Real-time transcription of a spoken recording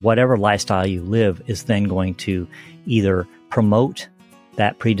Whatever lifestyle you live is then going to either promote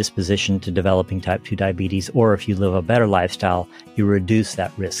that predisposition to developing type 2 diabetes, or if you live a better lifestyle, you reduce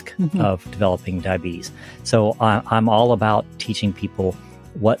that risk of developing diabetes. So I'm all about teaching people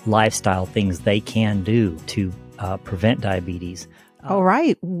what lifestyle things they can do to prevent diabetes. All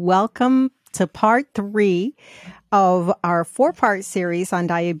right. Welcome to part 3 of our 4-part series on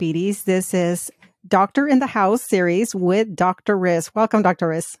diabetes. This is Doctor in the House series with Dr. Riz. Welcome, Dr.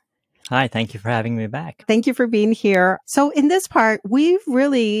 Riz. Hi, thank you for having me back. Thank you for being here. So in this part, we've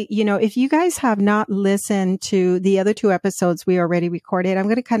really, if you guys have not listened to the other 2 episodes we already recorded, I'm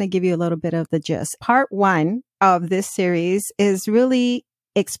going to kind of give you a little bit of the gist. Part 1 of this series is really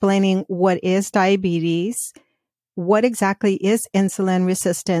explaining what is diabetes, what exactly is insulin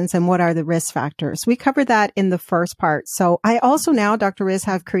resistance, and what are the risk factors. We covered that in the first part. So I also now, Dr. Riz,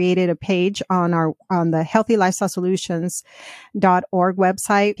 have created a page on the healthylifestylesolutions.org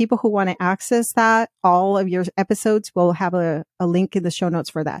website. People who want to access that, all of your episodes will have a link in the show notes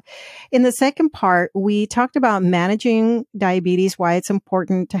for that. In the second part, we talked about managing diabetes, why it's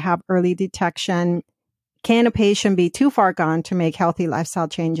important to have early detection. Can a patient be too far gone to make healthy lifestyle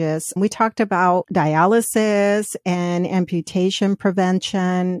changes? We talked about dialysis and amputation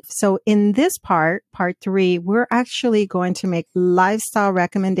prevention. So in this part 3, we're actually going to make lifestyle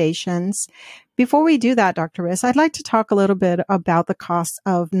recommendations. Before we do that, Dr. Riz, I'd like to talk a little bit about the cost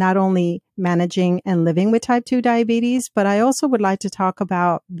of not only managing and living with type 2 diabetes, but I also would like to talk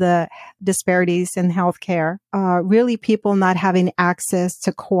about the disparities in healthcare, really people not having access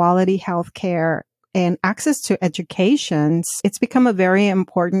to quality healthcare and access to education. It's become a very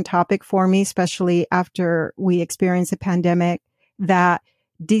important topic for me, especially after we experienced a pandemic, that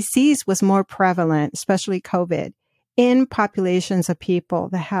disease was more prevalent, especially COVID, in populations of people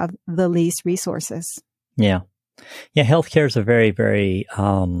that have the least resources. Yeah. Healthcare is a very, very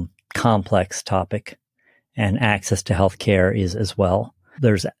complex topic, and access to healthcare is as well.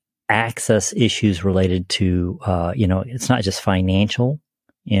 There's access issues related to, it's not just financial,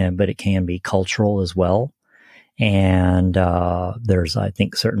 but it can be cultural as well. And there's, I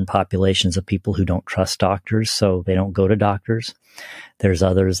think, certain populations of people who don't trust doctors, so they don't go to doctors. There's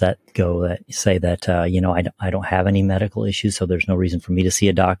others that say that, I don't have any medical issues, so there's no reason for me to see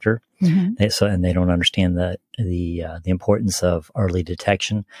a doctor. And they don't understand the importance of early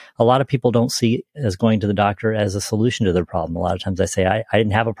detection. A lot of people don't see as going to the doctor as a solution to their problem. A lot of times they say, I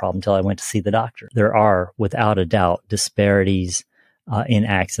didn't have a problem until I went to see the doctor. There are, without a doubt, disparities in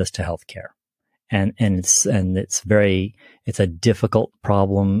access to healthcare. And it's a difficult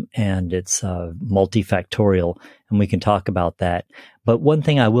problem, and it's multifactorial, and we can talk about that. But one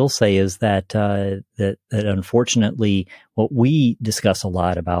thing I will say is that unfortunately, what we discuss a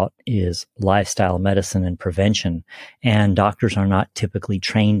lot about is lifestyle medicine and prevention, and doctors are not typically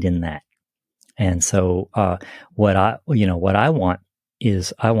trained in that. And so, what I want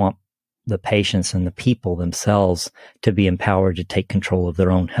is the patients and the people themselves to be empowered to take control of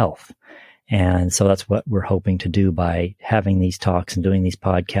their own health. And so that's what we're hoping to do by having these talks and doing these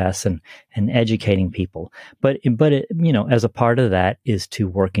podcasts and educating people. But as a part of that is to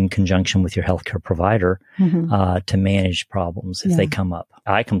work in conjunction with your healthcare provider to manage problems if they come up.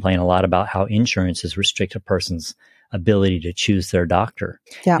 I complain a lot about how insurances restrict a person's ability to choose their doctor.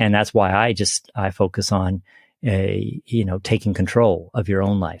 Yeah. And that's why I focus on, taking control of your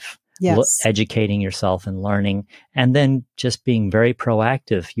own life. Yes. Educating yourself and learning, and then just being very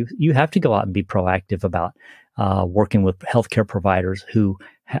proactive. You have to go out and be proactive about working with healthcare providers who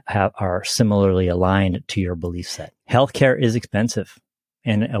are similarly aligned to your belief set. Healthcare is expensive,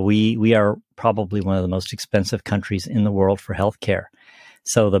 and we are probably one of the most expensive countries in the world for healthcare.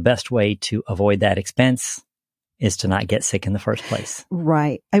 So the best way to avoid that expense is to not get sick in the first place.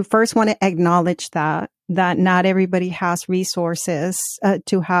 Right. I first want to acknowledge that not everybody has resources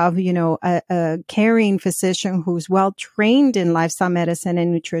to have, a caring physician who's well trained in lifestyle medicine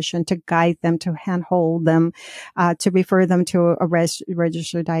and nutrition to guide them, to handhold them, to refer them to a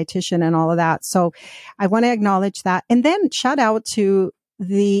registered dietitian and all of that. So I want to acknowledge that. And then shout out to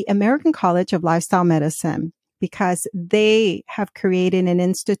the American College of Lifestyle Medicine, because they have created an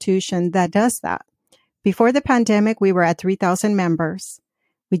institution that does that. Before the pandemic, we were at 3,000 members.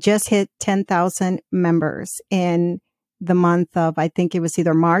 We just hit 10,000 members in the month of, I think it was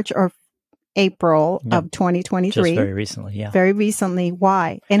either March or April of 2023. Just very recently, yeah. Very recently.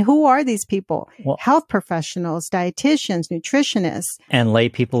 Why? And who are these people? Well, health professionals, dietitians, nutritionists. And lay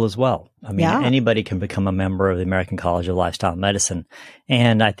people as well. I mean, anybody can become a member of the American College of Lifestyle Medicine.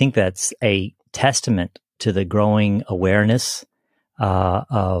 And I think that's a testament to the growing awareness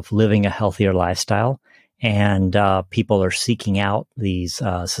of living a healthier lifestyle and people are seeking out these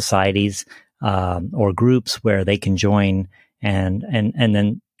societies or groups where they can join, and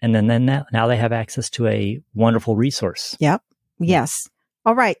then now they have access to a wonderful resource. Yep. Yes.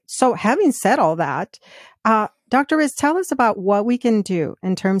 All right. So having said all that, Dr. Riz, tell us about what we can do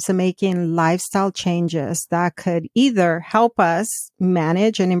in terms of making lifestyle changes that could either help us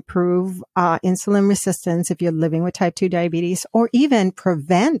manage and improve insulin resistance if you're living with type 2 diabetes, or even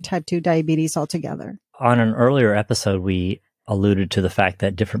prevent type 2 diabetes altogether. On an earlier episode, we alluded to the fact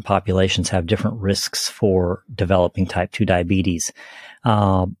that different populations have different risks for developing type 2 diabetes.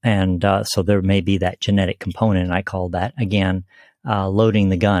 So there may be that genetic component. And I call that, again, loading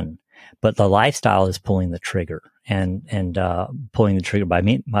the gun. But the lifestyle is pulling the trigger, and pulling the trigger by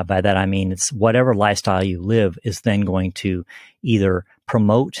that I mean it's whatever lifestyle you live is then going to either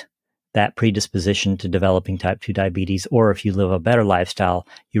promote that predisposition to developing type 2 diabetes, or if you live a better lifestyle,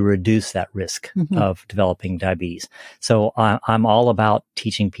 you reduce that risk of developing diabetes. So I'm all about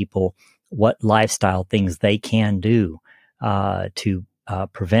teaching people what lifestyle things they can do to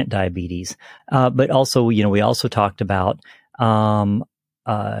prevent diabetes. But also, we also talked about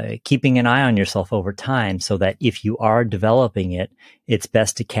keeping an eye on yourself over time, so that if you are developing it, it's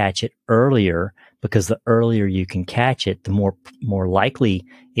best to catch it earlier, because the earlier you can catch it, the more likely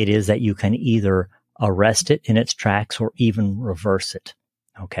it is that you can either arrest it in its tracks or even reverse it.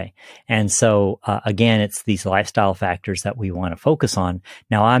 Okay. And so, again, it's these lifestyle factors that we want to focus on.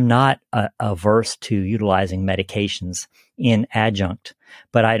 Now, I'm not averse to utilizing medications in adjunct,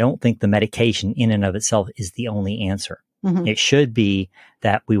 but I don't think the medication in and of itself is the only answer. It should be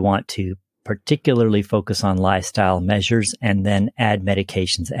that we want to particularly focus on lifestyle measures and then add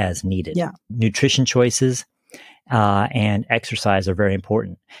medications as needed. Yeah. Nutrition choices and exercise are very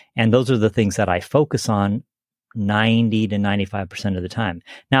important. And those are the things that I focus on 90 to 95% of the time.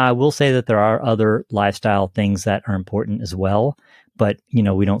 Now, I will say that there are other lifestyle things that are important as well, but,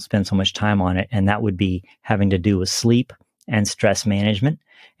 we don't spend so much time on it. And that would be having to do with sleep and stress management.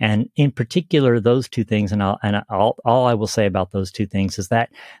 And in particular, those two things, all I will say about those two things is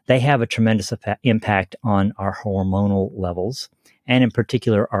that they have a tremendous impact on our hormonal levels, and in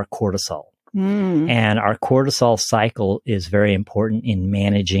particular, our cortisol. And our cortisol cycle is very important in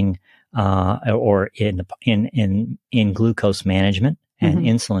managing, or in glucose management and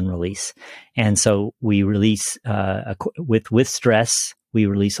insulin release. And so we release, with stress, we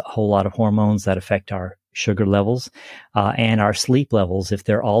release a whole lot of hormones that affect our sugar levels, and our sleep levels, if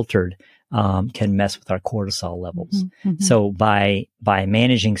they're altered, can mess with our cortisol levels. So by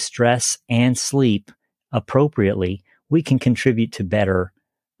managing stress and sleep appropriately, we can contribute to better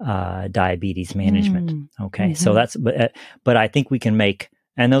diabetes management. Okay. So but I think we can make,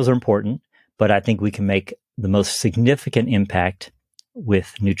 and those are important, but I think we can make the most significant impact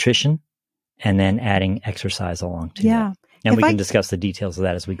with nutrition and then adding exercise along to that. And we can discuss the details of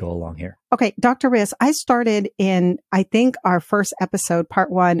that as we go along here. Okay, Dr. Riz, I started in, I think, our first episode,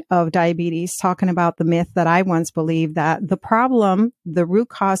 part 1 of diabetes, talking about the myth that I once believed that the root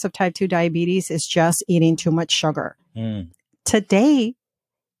cause of type 2 diabetes is just eating too much sugar. Today,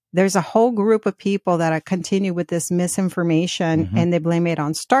 there's a whole group of people that continue with this misinformation, and they blame it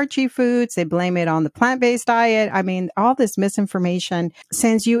on starchy foods. They blame it on the plant-based diet. I mean, all this misinformation.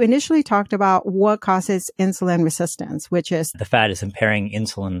 Since you initially talked about what causes insulin resistance, which is the fat is impairing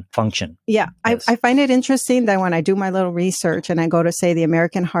insulin function. Yeah. Yes. I find it interesting that when I do my little research and I go to, say, the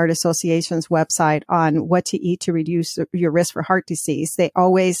American Heart Association's website on what to eat to reduce your risk for heart disease, they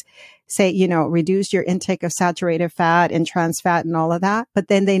always say, reduce your intake of saturated fat and trans fat and all of that. But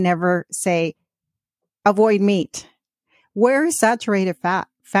then they never say, avoid meat. Where is saturated fat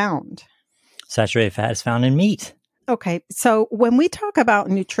found? Saturated fat is found in meat. Okay. So when we talk about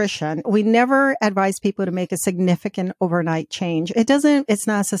nutrition, we never advise people to make a significant overnight change. It's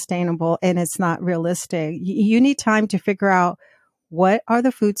not sustainable and it's not realistic. You need time to figure out what are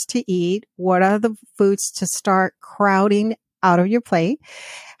the foods to eat, what are the foods to start crowding out of your plate,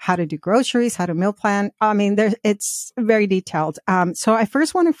 how to do groceries, how to meal plan. I mean, it's very detailed. So I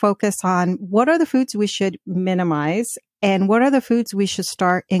first want to focus on what are the foods we should minimize and what are the foods we should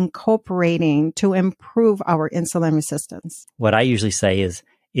start incorporating to improve our insulin resistance. What I usually say is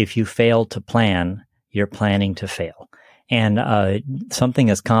if you fail to plan, you're planning to fail. And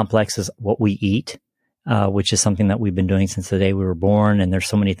something as complex as what we eat, which is something that we've been doing since the day we were born. And there's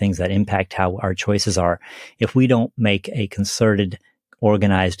so many things that impact how our choices are. If we don't make a concerted,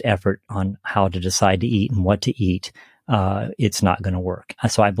 organized effort on how to decide to eat and what to eat, it's not going to work.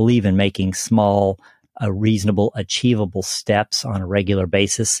 So I believe in making small, reasonable, achievable steps on a regular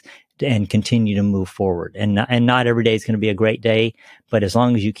basis and continue to move forward. And not every day is going to be a great day, but as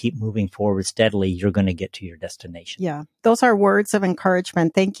long as you keep moving forward steadily, you're going to get to your destination. Yeah. Those are words of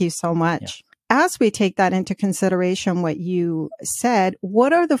encouragement. Thank you so much. Yeah. As we take that into consideration, what you said,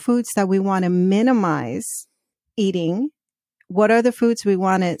 what are the foods that we want to minimize eating? What are the foods we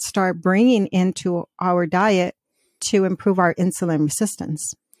want to start bringing into our diet to improve our insulin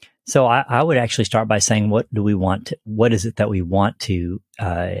resistance? So I would actually start by saying, what is it that we want to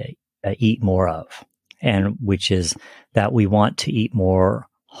eat more of? And which is that we want to eat more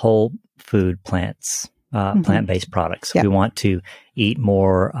whole food plant-based products. Yep. We want to eat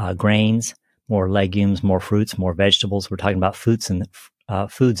more grains, more legumes, more fruits, more vegetables. We're talking about foods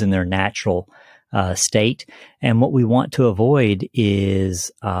in their natural state. And what we want to avoid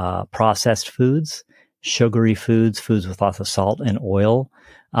is processed foods, sugary foods, foods with lots of salt and oil.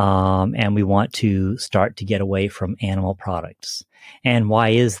 And we want to start to get away from animal products. And why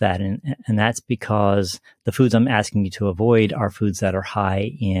is that? And that's because the foods I'm asking you to avoid are foods that are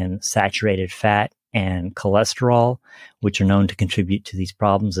high in saturated fat and cholesterol, which are known to contribute to these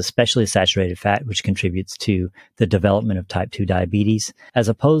problems, especially saturated fat, which contributes to the development of type 2 diabetes, as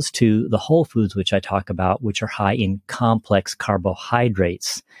opposed to the whole foods, which I talk about, which are high in complex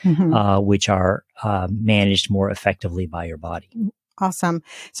carbohydrates, which are managed more effectively by your body. Awesome.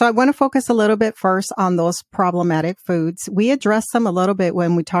 So I want to focus a little bit first on those problematic foods. We addressed them a little bit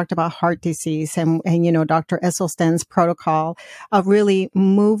when we talked about heart disease and Dr. Esselstyn's protocol of really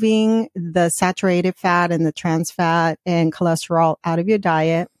moving the saturated fat and the trans fat and cholesterol out of your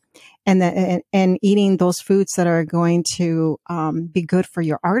diet and eating those foods that are going to be good for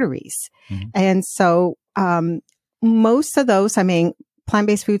your arteries. Mm-hmm. And so most of those,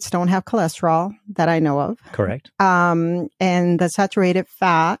 plant-based foods don't have cholesterol that I know of. Correct. And the saturated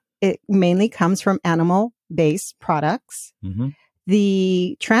fat, it mainly comes from animal-based products. Mm-hmm.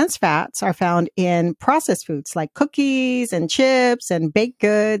 The trans fats are found in processed foods like cookies and chips and baked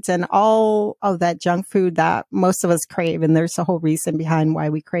goods and all of that junk food that most of us crave. And there's a whole reason behind why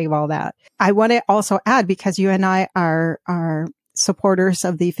we crave all that. I want to also add, because you and I are supporters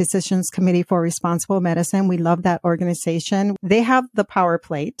of the Physicians Committee for Responsible Medicine. We love that organization. They have the Power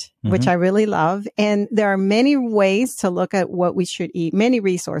Plate, which I really love. And there are many ways to look at what we should eat, many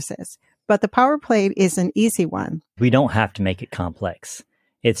resources. But the Power Plate is an easy one. We don't have to make it complex.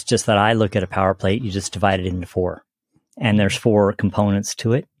 It's just that I look at a Power Plate, you just divide it into 4. And there's 4 components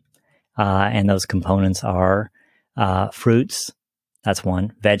to it. And those components are fruits, that's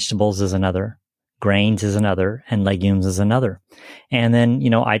one. Vegetables is another. Grains is another, and legumes is another. And then,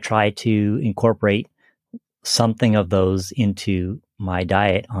 I try to incorporate something of those into my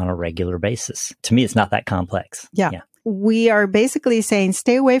diet on a regular basis. To me, it's not that complex. Yeah. We are basically saying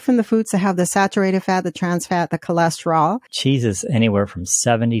stay away from the foods that have the saturated fat, the trans fat, the cholesterol. Cheese is anywhere from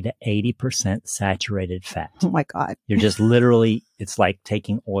 70 to 80% saturated fat. Oh my God. You're just literally, it's like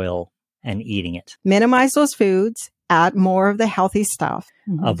taking oil and eating it. Minimize those foods. Add more of the healthy stuff.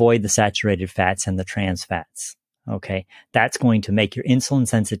 Mm-hmm. Avoid the saturated fats and the trans fats. Okay. That's going to make your insulin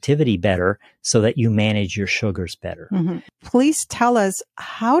sensitivity better so that you manage your sugars better. Mm-hmm. Please tell us,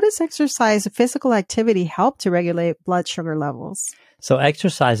 how does exercise, physical activity help to regulate blood sugar levels? So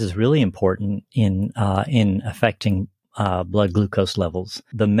exercise is really important in affecting blood glucose levels.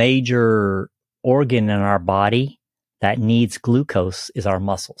 The major organ in our body that needs glucose is our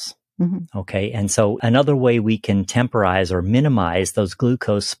muscles. Mm-hmm. Okay. And so another way we can temporize or minimize those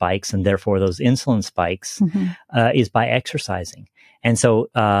glucose spikes and therefore those insulin spikes is by exercising. And so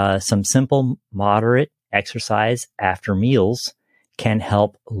some simple, moderate exercise after meals can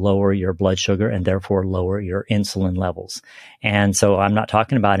help lower your blood sugar and therefore lower your insulin levels. And so I'm not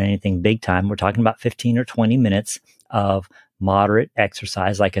talking about anything big time. We're talking about 15 or 20 minutes of moderate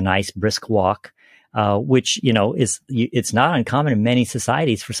exercise, like a nice brisk walk. Which, it's not uncommon in many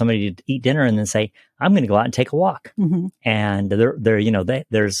societies for somebody to eat dinner and then say, I'm going to go out and take a walk. Mm-hmm. And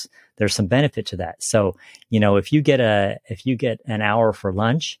there's some benefit to that. So, if you get an hour for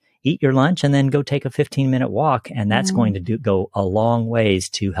lunch, eat your lunch and then go take a 15-minute walk. And that's going to go a long ways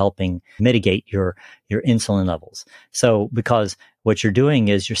to helping mitigate your insulin levels. So, because what you're doing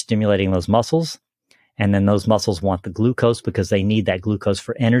is you're stimulating those muscles, and then those muscles want the glucose because they need that glucose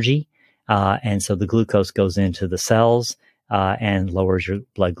for energy. And so the glucose goes into the cells and lowers your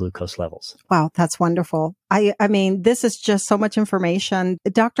blood glucose levels. Wow, that's wonderful. I mean, this is just so much information.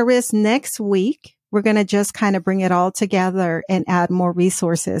 Dr. Riz, next week, we're going to just kind of bring it all together and add more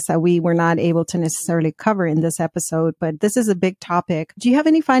resources that we were not able to necessarily cover in this episode. But this is a big topic. Do you have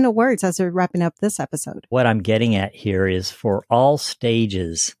any final words as we're wrapping up this episode? What I'm getting at here is for all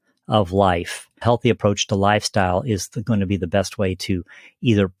stages of life. Healthy approach to lifestyle is going to be the best way to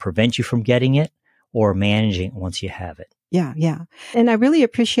either prevent you from getting it or managing it once you have it. Yeah, yeah. And I really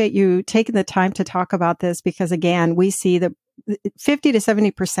appreciate you taking the time to talk about this because, again, we see that 50 to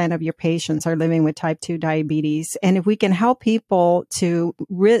 70% of your patients are living with type 2 diabetes. And if we can help people to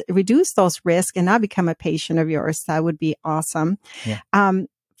reduce those risks and not become a patient of yours, that would be awesome. Yeah.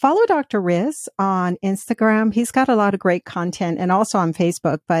 Follow Dr. Riz on Instagram. He's got a lot of great content and also on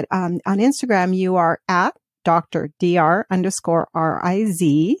Facebook. But on Instagram, you are at Dr.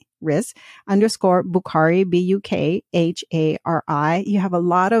 Dr_Riz. Riz _Bukhari, Bukhari. You have a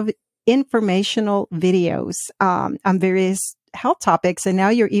lot of informational videos on various health topics. And now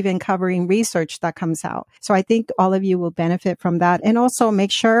you're even covering research that comes out. So I think all of you will benefit from that. And also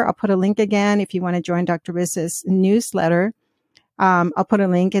make sure I'll put a link again if you want to join Dr. Riz's newsletter. I'll put a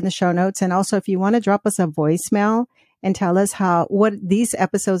link in the show notes. And also if you want to drop us a voicemail and tell us what these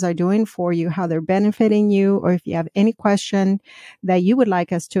episodes are doing for you, how they're benefiting you, or if you have any question that you would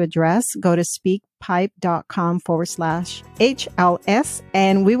like us to address, go to speakpipe.com/HLS.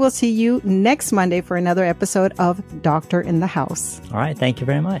 And we will see you next Monday for another episode of Doctor in the House. All right. Thank you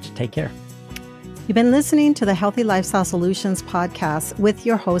very much. Take care. You've been listening to the Healthy Lifestyle Solutions podcast with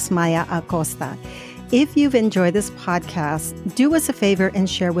your host, Maya Acosta. If you've enjoyed this podcast, do us a favor and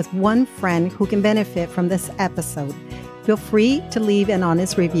share with one friend who can benefit from this episode. Feel free to leave an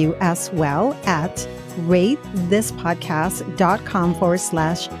honest review as well at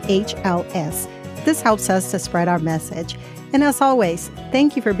ratethispodcast.com/HLS. This helps us to spread our message. And as always,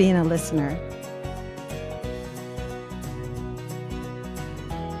 thank you for being a listener.